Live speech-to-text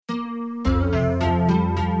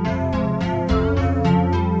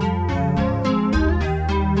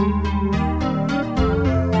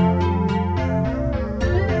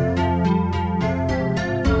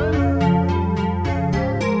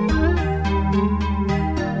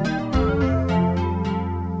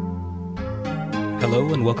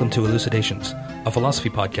Hello and welcome to Elucidations, a philosophy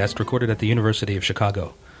podcast recorded at the University of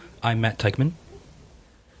Chicago. I'm Matt Teichman.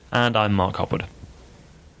 And I'm Mark Hopwood.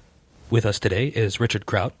 With us today is Richard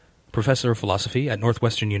Kraut, professor of philosophy at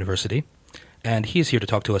Northwestern University, and he is here to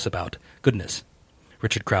talk to us about goodness.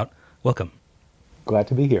 Richard Kraut, welcome. Glad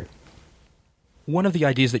to be here. One of the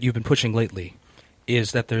ideas that you've been pushing lately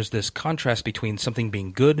is that there's this contrast between something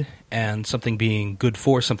being good and something being good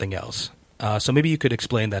for something else. So maybe you could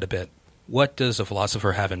explain that a bit. What does a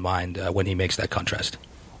philosopher have in mind when he makes that contrast?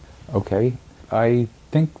 Okay. I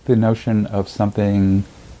think the notion of something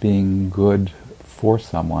being good for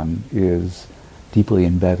someone is deeply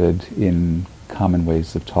embedded in common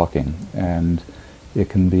ways of talking, and it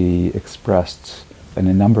can be expressed in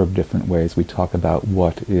a number of different ways. We talk about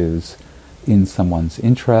what is in someone's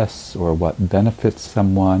interests or what benefits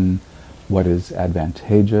someone, what is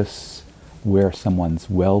advantageous, where someone's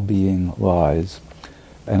well-being lies.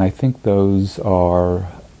 And I think those are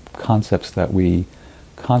concepts that we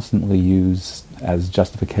constantly use as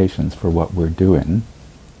justifications for what we're doing.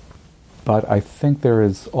 But I think there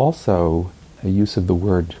is also a use of the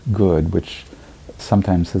word good, which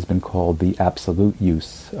sometimes has been called the absolute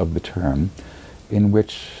use of the term, in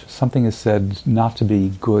which something is said not to be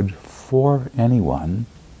good for anyone,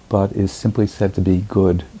 but is simply said to be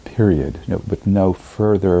good, period, with no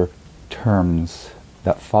further terms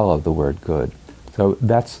that follow the word good. So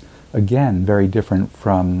that's, again, very different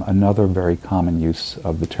from another very common use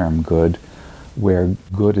of the term good, where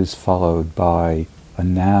good is followed by a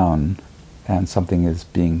noun, and something is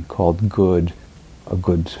being called good, a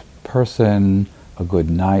good person, a good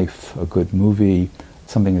knife, a good movie,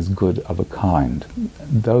 something is good of a kind.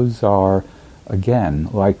 Those are, again,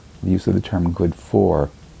 like the use of the term good for,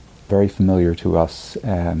 very familiar to us,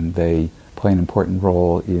 and they play an important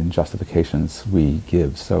role in justifications we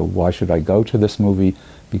give. So why should I go to this movie?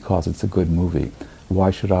 Because it's a good movie. Why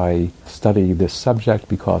should I study this subject?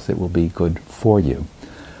 Because it will be good for you.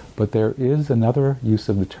 But there is another use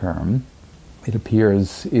of the term. It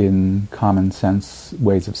appears in common sense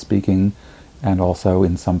ways of speaking and also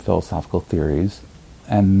in some philosophical theories.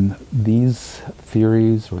 And these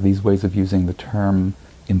theories or these ways of using the term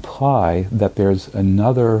imply that there's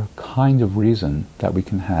another kind of reason that we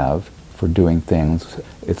can have for doing things.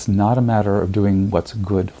 It's not a matter of doing what's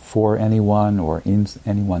good for anyone or in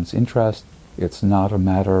anyone's interest. It's not a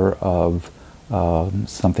matter of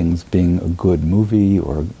something's being a good movie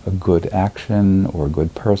or a good action or a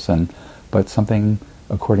good person, but something,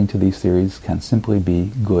 according to these theories, can simply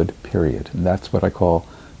be good, period. And that's what I call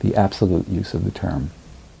the absolute use of the term.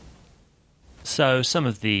 So some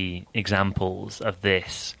of the examples of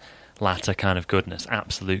this latter kind of goodness,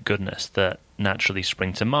 absolute goodness, that naturally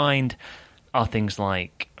spring to mind are things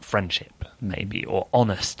like friendship, maybe, or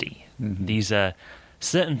honesty. Mm-hmm. These are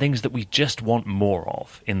certain things that we just want more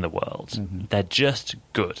of in the world. Mm-hmm. They're just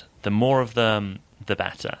good. The more of them, the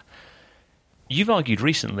better. You've argued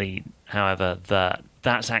recently, however, that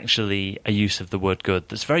that's actually a use of the word good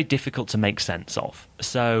that's very difficult to make sense of.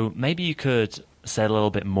 So maybe you could say a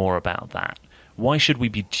little bit more about that. Why should we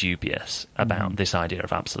be dubious about this idea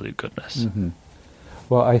of absolute goodness? Mm-hmm.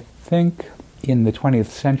 Well, I think in the 20th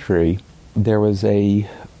century, there was a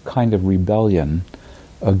kind of rebellion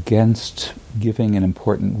against giving an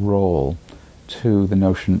important role to the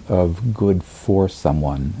notion of good for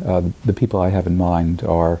someone. The people I have in mind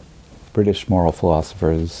are British moral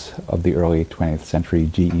philosophers of the early 20th century,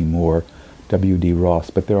 G.E. Moore, W.D. Ross,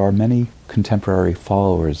 but there are many contemporary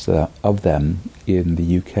followers of them in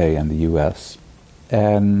the UK and the US.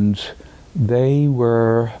 And they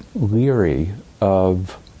were leery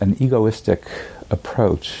of an egoistic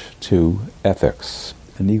approach to ethics,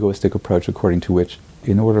 an egoistic approach according to which,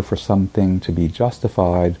 in order for something to be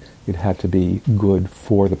justified, it had to be good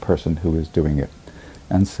for the person who is doing it.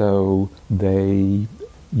 And so they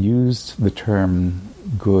used the term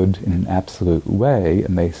good in an absolute way,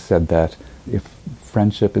 and they said that if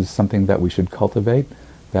friendship is something that we should cultivate,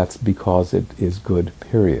 that's because it is good,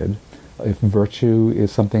 period. If virtue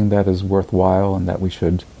is something that is worthwhile and that we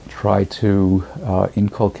should try to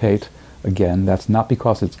inculcate, again, that's not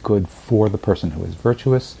because it's good for the person who is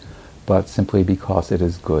virtuous, but simply because it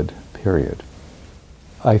is good, period.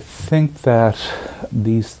 I think that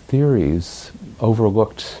these theories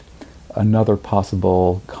overlooked another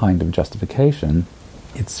possible kind of justification.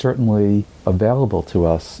 It's certainly available to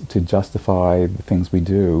us to justify the things we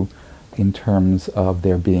do in terms of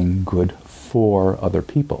their being good for other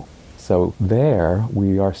people. So there,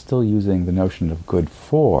 we are still using the notion of good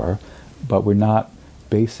for, but we're not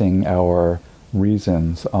basing our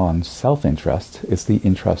reasons on self-interest. It's the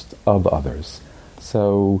interest of others.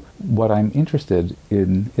 So what I'm interested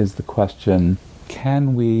in is the question,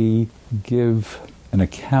 can we give an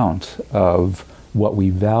account of what we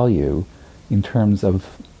value in terms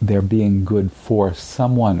of there being good for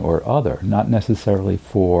someone or other, not necessarily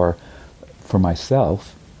for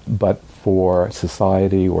myself, but for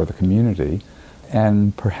society or the community.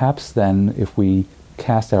 And perhaps then, if we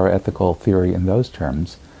cast our ethical theory in those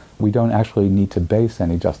terms, we don't actually need to base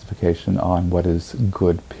any justification on what is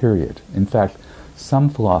good, period. In fact, some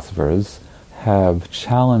philosophers have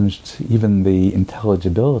challenged even the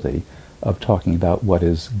intelligibility of talking about what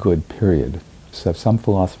is good, period. So some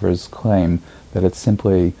philosophers claim that it's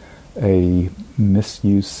simply a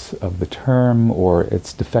misuse of the term, or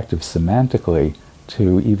it's defective semantically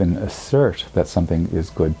to even assert that something is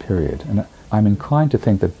good, period. And I'm inclined to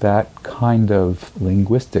think that that kind of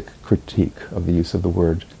linguistic critique of the use of the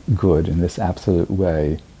word good in this absolute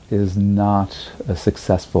way is not a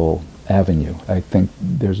successful avenue. I think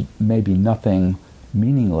there's maybe nothing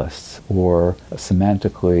meaningless or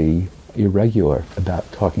semantically irregular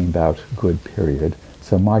about talking about good, period.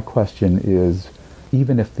 So my question is,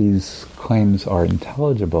 even if these claims are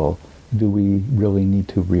intelligible, do we really need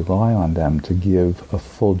to rely on them to give a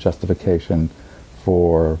full justification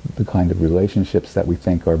for the kind of relationships that we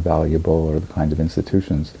think are valuable or the kind of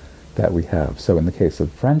institutions that we have? So in the case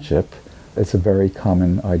of friendship, it's a very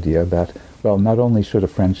common idea that, well, not only should a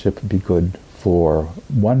friendship be good for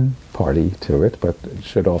one party to it, but it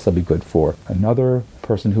should also be good for another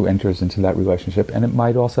person who enters into that relationship, and it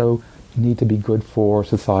might also need to be good for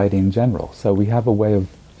society in general. So we have a way of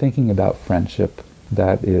thinking about friendship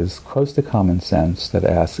that is close to common sense, that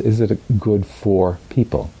asks, is it good for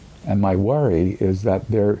people? And my worry is that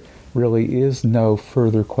there really is no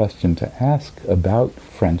further question to ask about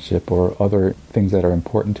friendship or other things that are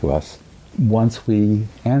important to us once we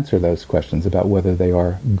answer those questions about whether they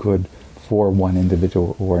are good for one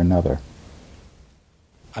individual or another.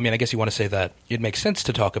 I mean, I guess you want to say that it makes sense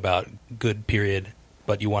to talk about good, period,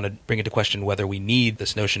 but you want to bring into question whether we need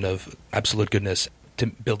this notion of absolute goodness to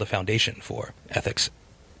build a foundation for ethics.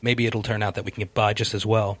 Maybe it'll turn out that we can get by just as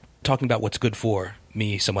well talking about what's good for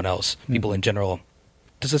me, someone else, people in general.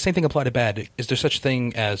 Does the same thing apply to bad? Is there such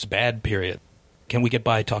thing as bad, period? Can we get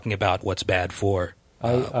by talking about what's bad for?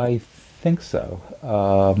 I think so.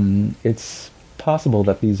 It's possible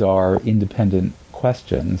that these are independent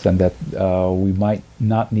questions and that we might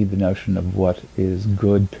not need the notion of what is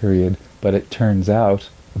good, period, but it turns out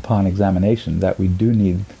upon examination that we do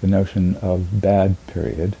need the notion of bad,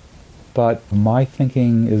 period. But my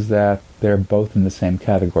thinking is that they're both in the same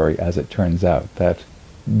category, as it turns out, that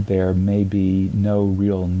there may be no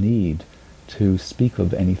real need to speak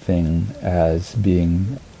of anything as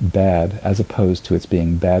being bad as opposed to its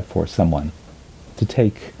being bad for someone. To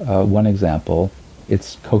take one example,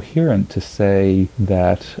 it's coherent to say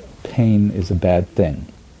that pain is a bad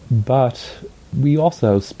thing, but we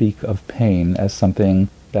also speak of pain as something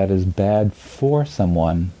that is bad for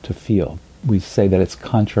someone to feel. We say that it's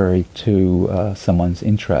contrary to someone's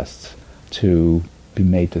interests to be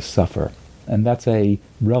made to suffer. And that's a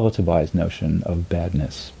relativized notion of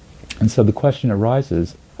badness. And so the question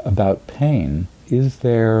arises about pain. Is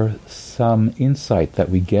there some insight that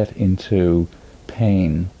we get into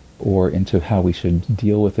pain or into how we should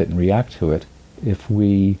deal with it and react to it if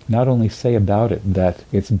we not only say about it that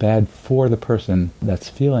it's bad for the person that's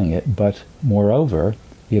feeling it, but moreover,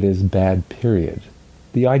 it is bad, period?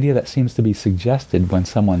 The idea that seems to be suggested when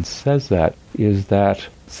someone says that is that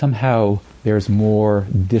somehow there's more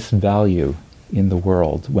disvalue in the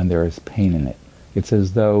world when there is pain in it. It's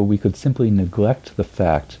as though we could simply neglect the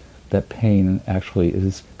fact that pain actually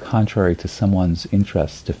is contrary to someone's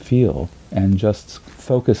interests to feel and just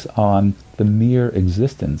focus on the mere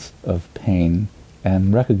existence of pain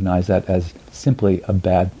and recognize that as simply a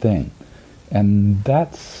bad thing. And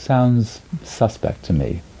that sounds suspect to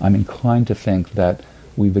me. I'm inclined to think that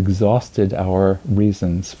we've exhausted our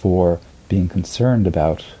reasons for being concerned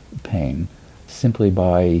about pain simply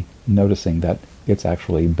by noticing that it's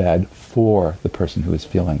actually bad for the person who is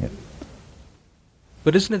feeling it.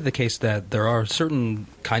 But isn't it the case that there are certain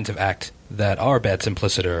kinds of act that are bad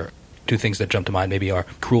simpliciter? Or two things that jump to mind maybe are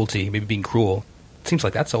cruelty, maybe being cruel. It seems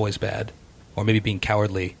like that's always bad. Or maybe being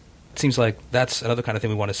cowardly. It seems like that's another kind of thing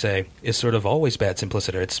we want to say is sort of always bad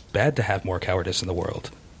simpliciter. It's bad to have more cowardice in the world.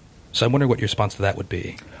 So I'm wondering what your response to that would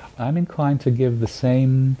be. I'm inclined to give the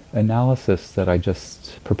same analysis that I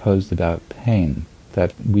just proposed about pain,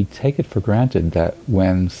 that we take it for granted that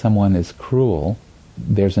when someone is cruel,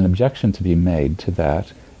 there's an objection to be made to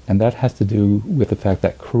that, and that has to do with the fact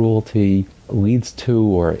that cruelty leads to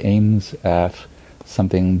or aims at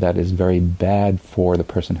something that is very bad for the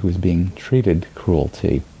person who is being treated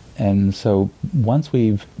cruelty. And so once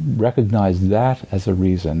we've recognized that as a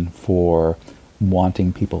reason for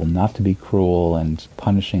wanting people not to be cruel and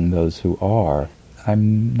punishing those who are,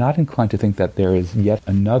 I'm not inclined to think that there is yet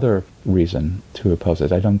another reason to oppose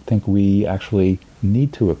it. I don't think we actually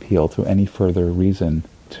need to appeal to any further reason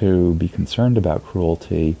to be concerned about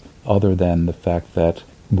cruelty other than the fact that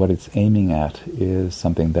what it's aiming at is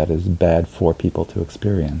something that is bad for people to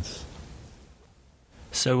experience.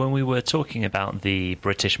 So when we were talking about the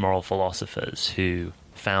British moral philosophers who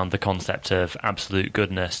found the concept of absolute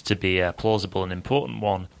goodness to be a plausible and important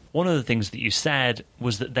one, one of the things that you said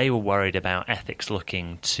was that they were worried about ethics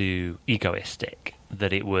looking too egoistic,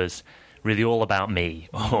 that it was really all about me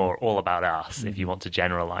or all about us, if you want to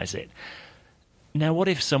generalize it. Now, what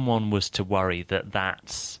if someone was to worry that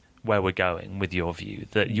that's where we're going with your view,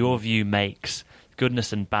 that your view makes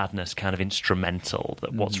goodness and badness kind of instrumental,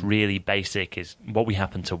 that what's really basic is what we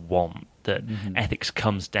happen to want, that ethics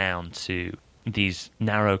comes down to these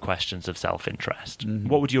narrow questions of self-interest?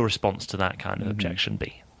 What would your response to that kind of objection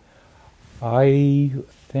be? I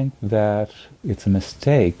think that it's a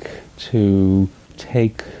mistake to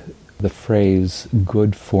take the phrase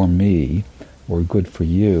good for me or good for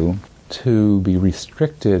you to be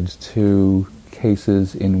restricted to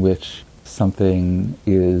cases in which something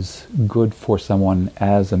is good for someone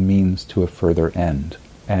as a means to a further end.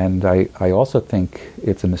 And I also think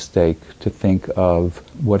it's a mistake to think of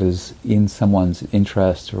what is in someone's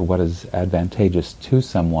interest or what is advantageous to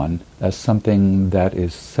someone as something that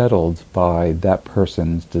is settled by that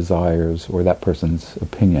person's desires or that person's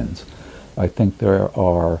opinions. I think there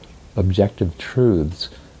are objective truths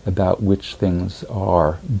about which things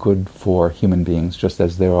are good for human beings, just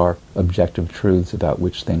as there are objective truths about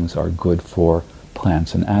which things are good for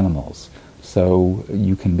plants and animals. So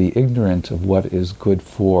you can be ignorant of what is good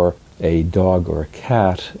for a dog or a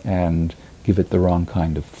cat and give it the wrong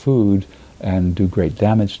kind of food and do great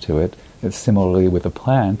damage to it. It's similarly with a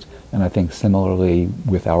plant, and I think similarly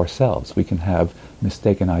with ourselves. We can have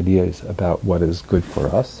mistaken ideas about what is good for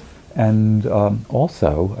us. And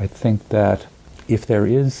also, I think that if there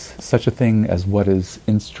is such a thing as what is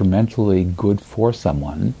instrumentally good for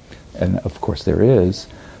someone, and of course there is,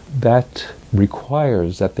 that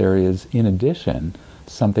requires that there is, in addition,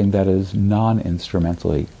 something that is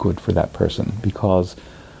non-instrumentally good for that person. Because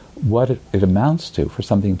what it amounts to, for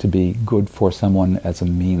something to be good for someone as a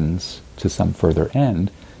means to some further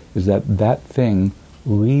end, is that that thing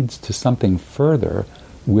leads to something further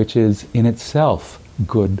which is in itself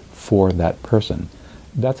good for that person.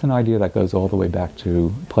 That's an idea that goes all the way back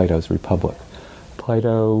to Plato's Republic.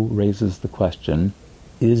 Plato raises the question,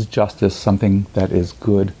 is justice something that is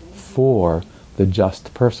good for the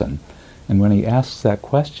just person? And when he asks that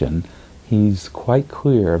question, he's quite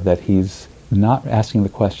clear that he's not asking the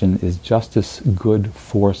question, is justice good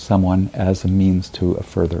for someone as a means to a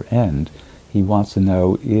further end? He wants to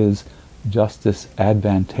know, is justice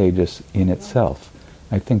advantageous in itself?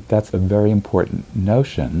 I think that's a very important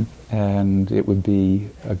notion, and it would be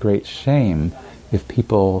a great shame if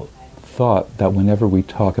people thought that whenever we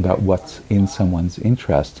talk about what's in someone's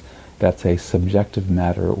interest, that's a subjective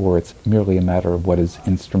matter, or it's merely a matter of what is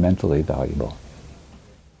instrumentally valuable.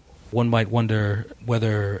 One might wonder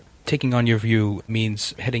whether taking on your view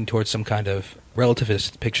means heading towards some kind of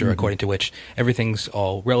relativist picture according to which everything's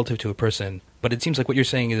all relative to a person. But it seems like what you're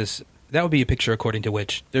saying is that would be a picture according to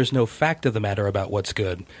which there's no fact of the matter about what's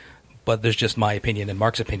good, but there's just my opinion and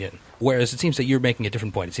Mark's opinion. Whereas it seems that you're making a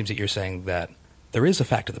different point. It seems that you're saying that there is a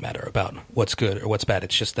fact of the matter about what's good or what's bad.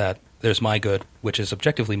 It's just that there's my good, which is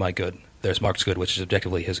objectively my good. There's Mark's good, which is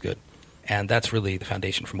objectively his good. And that's really the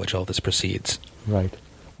foundation from which all this proceeds. Right.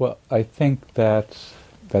 Well, I think that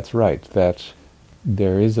that's right, that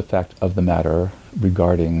there is a fact of the matter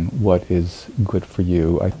regarding what is good for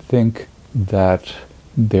you. I think that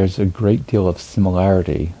there's a great deal of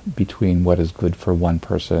similarity between what is good for one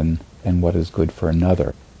person and what is good for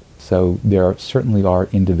another. So there certainly are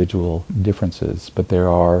individual differences, but there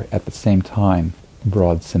are, at the same time,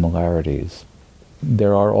 broad similarities.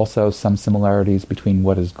 There are also some similarities between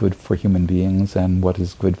what is good for human beings and what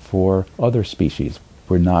is good for other species.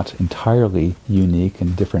 We're not entirely unique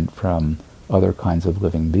and different from other kinds of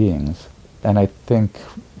living beings. And I think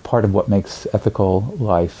part of what makes ethical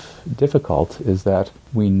life difficult is that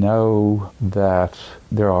we know that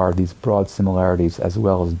there are these broad similarities as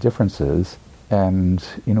well as differences, and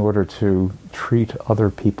in order to treat other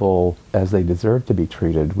people as they deserve to be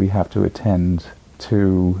treated, we have to attend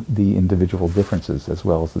to the individual differences as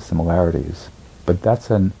well as the similarities. But that's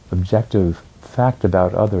an objective fact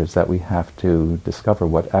about others that we have to discover.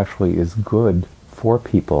 What actually is good for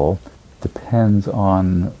people depends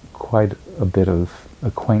on quite a bit of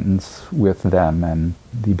acquaintance with them and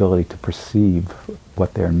the ability to perceive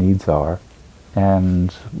what their needs are,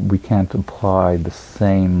 and we can't apply the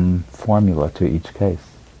same formula to each case.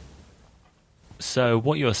 So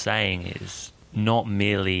what you're saying is not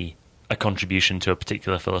merely a contribution to a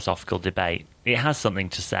particular philosophical debate. It has something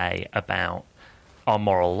to say about our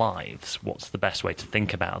moral lives, what's the best way to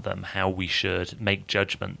think about them, how we should make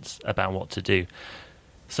judgments about what to do.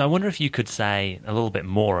 So I wonder if you could say a little bit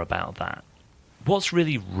more about that. What's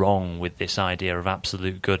really wrong with this idea of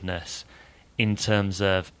absolute goodness in terms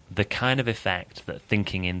of the kind of effect that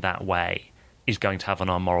thinking in that way is going to have on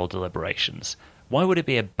our moral deliberations? Why would it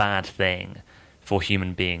be a bad thing for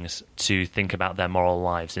human beings to think about their moral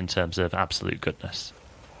lives in terms of absolute goodness?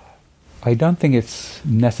 I don't think it's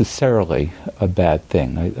necessarily a bad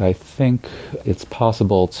thing. I think it's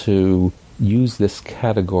possible to use this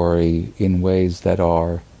category in ways that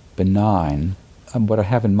are benign. What I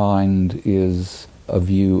have in mind is a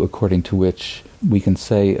view according to which we can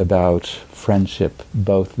say about friendship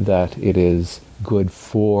both that it is good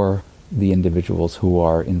for the individuals who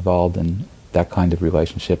are involved in that kind of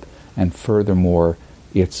relationship, and furthermore,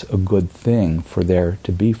 it's a good thing for there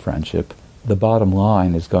to be friendship. The bottom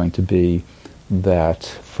line is going to be that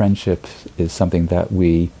friendship is something that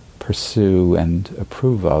we pursue and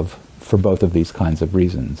approve of for both of these kinds of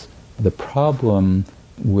reasons. The problem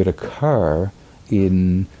would occur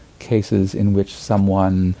in cases in which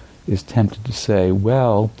someone is tempted to say,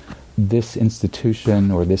 well, this institution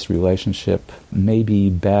or this relationship may be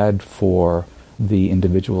bad for the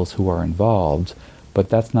individuals who are involved, but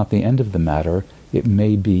that's not the end of the matter. It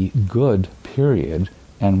may be good, period,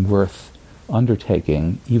 and worth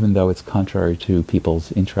undertaking, even though it's contrary to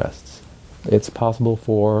people's interests. It's possible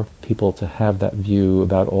for people to have that view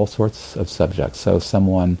about all sorts of subjects. So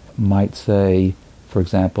someone might say, for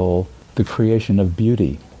example, the creation of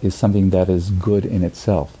beauty is something that is good in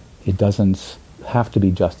itself. It doesn't have to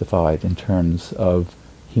be justified in terms of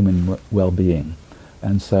human well-being.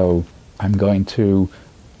 And so I'm going to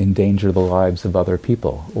endanger the lives of other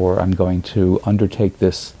people, or I'm going to undertake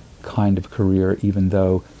this kind of career even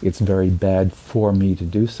though it's very bad for me to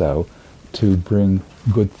do so, to bring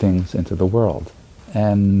good things into the world.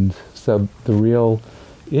 And so the real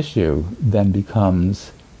issue then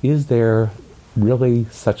becomes, is there really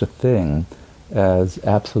such a thing as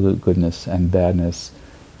absolute goodness and badness,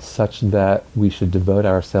 such that we should devote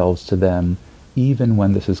ourselves to them even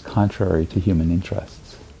when this is contrary to human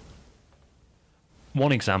interests?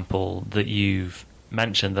 One example that you've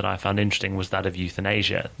mentioned that I found interesting was that of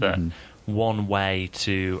euthanasia, that one way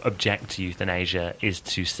to object to euthanasia is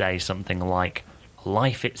to say something like,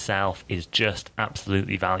 life itself is just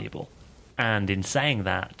absolutely valuable. And in saying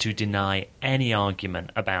that, to deny any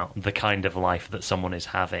argument about the kind of life that someone is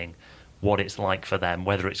having, what it's like for them,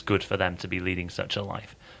 whether it's good for them to be leading such a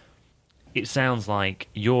life. It sounds like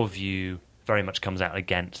your view very much comes out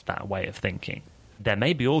against that way of thinking. There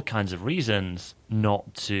may be all kinds of reasons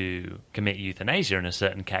not to commit euthanasia in a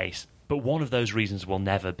certain case, but one of those reasons will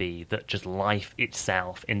never be that just life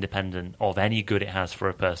itself, independent of any good it has for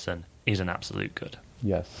a person, is an absolute good.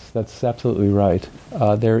 Yes, that's absolutely right.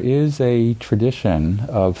 There is a tradition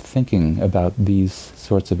of thinking about these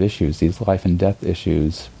sorts of issues, these life and death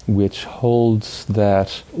issues, which holds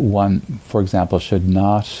that one, for example, should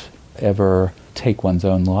not ever take one's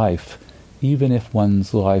own life, even if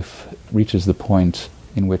one's life reaches the point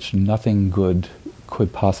in which nothing good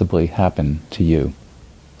could possibly happen to you.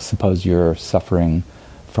 Suppose you're suffering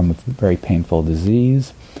from a very painful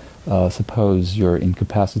disease. Suppose you're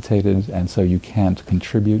incapacitated and so you can't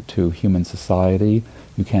contribute to human society.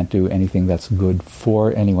 You can't do anything that's good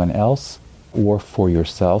for anyone else or for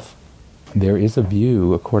yourself. There is a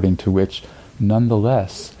view according to which,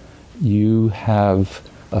 nonetheless, you have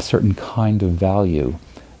a certain kind of value.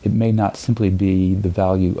 It may not simply be the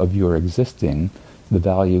value of your existing. The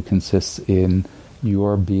value consists in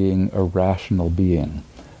your being a rational being.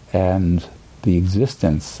 And the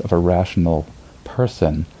existence of a rational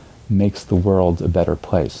person makes the world a better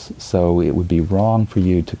place. So it would be wrong for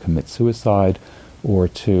you to commit suicide or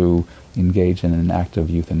to engage in an act of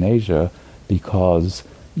euthanasia because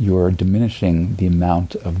you're diminishing the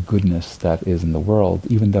amount of goodness that is in the world,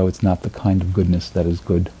 even though it's not the kind of goodness that is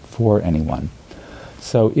good for anyone.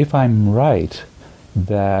 So if I'm right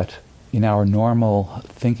that in our normal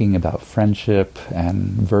thinking about friendship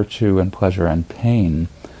and virtue and pleasure and pain,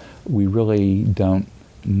 we really don't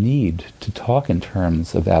need to talk in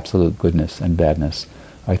terms of absolute goodness and badness,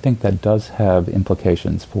 I think that does have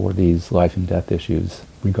implications for these life and death issues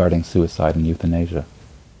regarding suicide and euthanasia.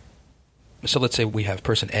 So let's say we have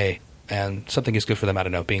person A, and something is good for them, I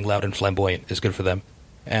don't know, being loud and flamboyant is good for them.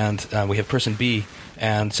 and we have person B,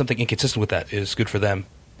 and something inconsistent with that is good for them,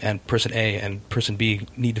 and person A and person B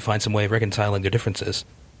need to find some way of reconciling their differences.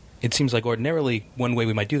 It seems like ordinarily one way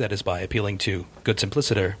we might do that is by appealing to good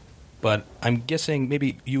simpliciter, but I'm guessing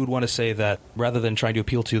maybe you would want to say that rather than trying to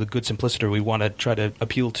appeal to the good simpliciter, we want to try to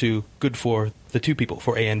appeal to good for the two people,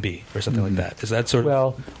 for A and B, or something like that. Is that sort of...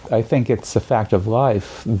 Well, I think it's a fact of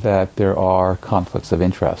life that there are conflicts of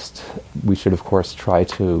interest. We should, of course, try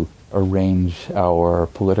to arrange our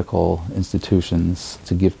political institutions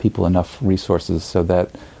to give people enough resources so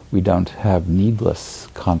that we don't have needless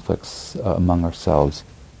conflicts among ourselves.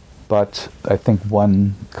 But I think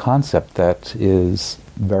one concept that is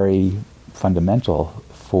very fundamental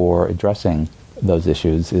for addressing those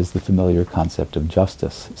issues is the familiar concept of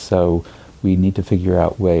justice. So we need to figure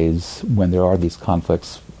out ways, when there are these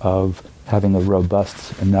conflicts, of having a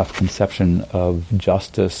robust enough conception of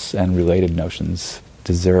justice and related notions,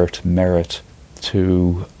 desert, merit,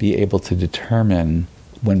 to be able to determine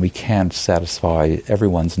when we can't satisfy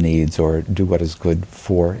everyone's needs or do what is good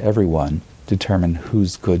for everyone, determine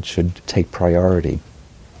whose good should take priority.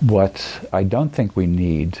 What I don't think we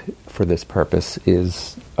need for this purpose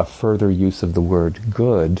is a further use of the word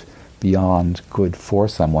good beyond good for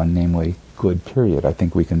someone, namely good, period. I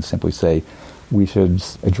think we can simply say we should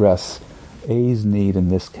address A's need in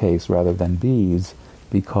this case rather than B's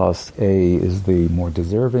because A is the more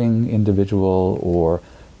deserving individual or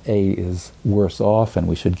A is worse off and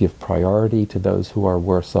we should give priority to those who are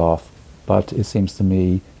worse off. But it seems to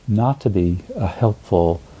me not to be a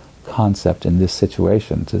helpful concept in this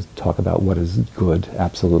situation to talk about what is good,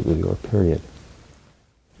 absolutely, or period.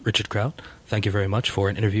 Richard Kraut, thank you very much for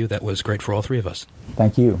an interview that was great for all three of us.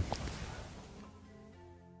 Thank you.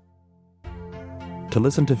 To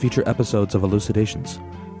listen to future episodes of Elucidations,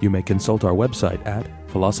 you may consult our website at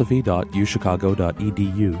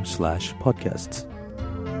philosophy.uchicago.edu/podcasts.